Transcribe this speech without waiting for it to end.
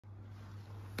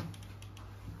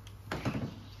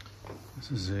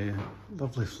This is a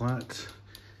lovely flat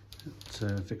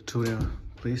at Victoria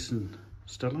Place in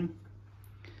Stirling.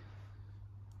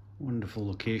 Wonderful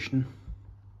location.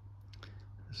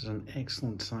 This is an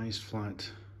excellent sized flat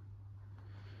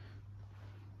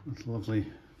with lovely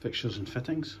fixtures and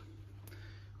fittings.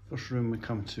 First room we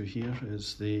come to here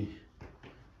is the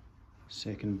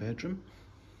second bedroom.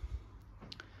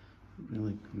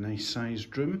 Really nice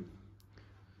sized room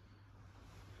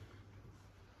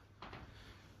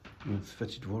with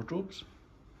fitted wardrobes.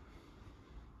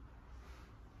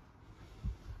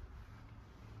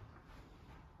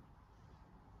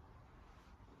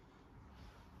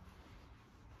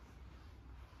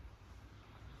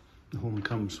 The home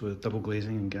comes with double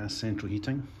glazing and gas central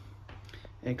heating.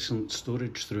 Excellent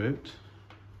storage throughout.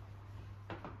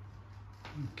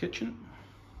 Kitchen.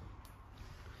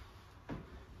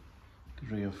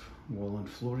 Array of wall and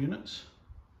floor units.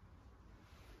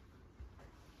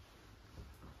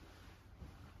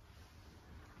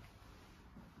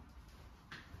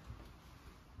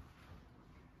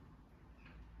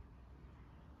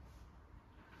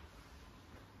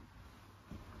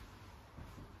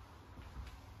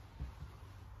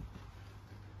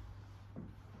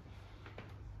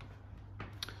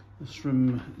 This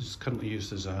room is currently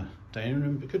used as a dining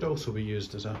room, but could also be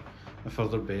used as a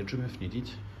further bedroom if needed.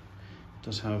 It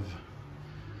does have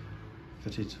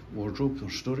fitted wardrobe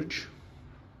or storage.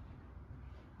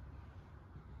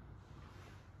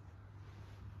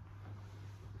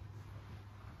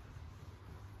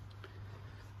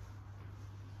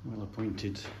 Well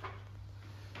appointed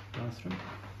bathroom.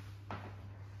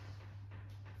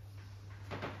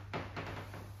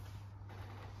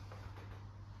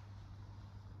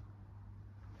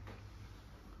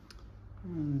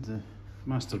 And the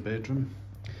master bedroom,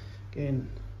 again,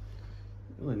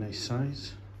 really nice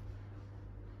size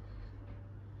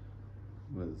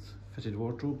with fitted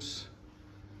wardrobes.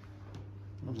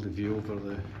 Lovely view over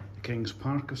the King's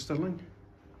Park of Stirling.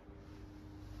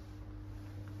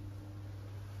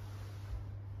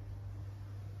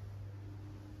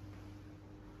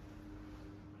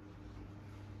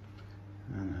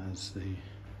 And has the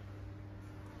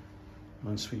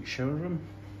ensuite shower room.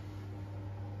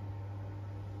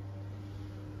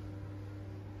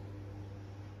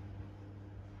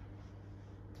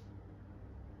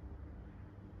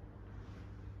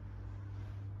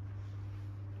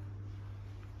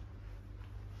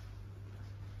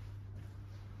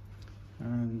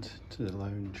 And to the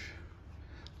lounge.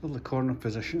 Lovely corner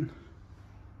position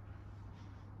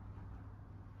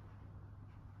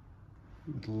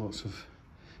with lots of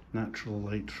natural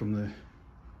light from the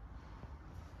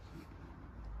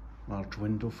large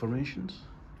window formations.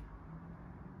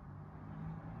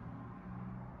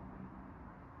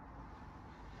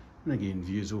 And again,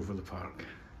 views over the park.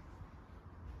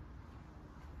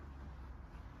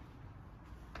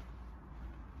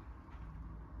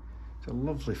 It's a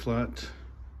lovely flat,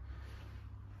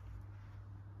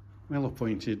 well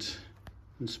appointed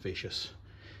and spacious.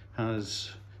 Has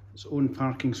its own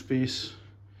parking space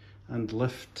and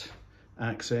lift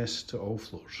access to all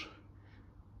floors.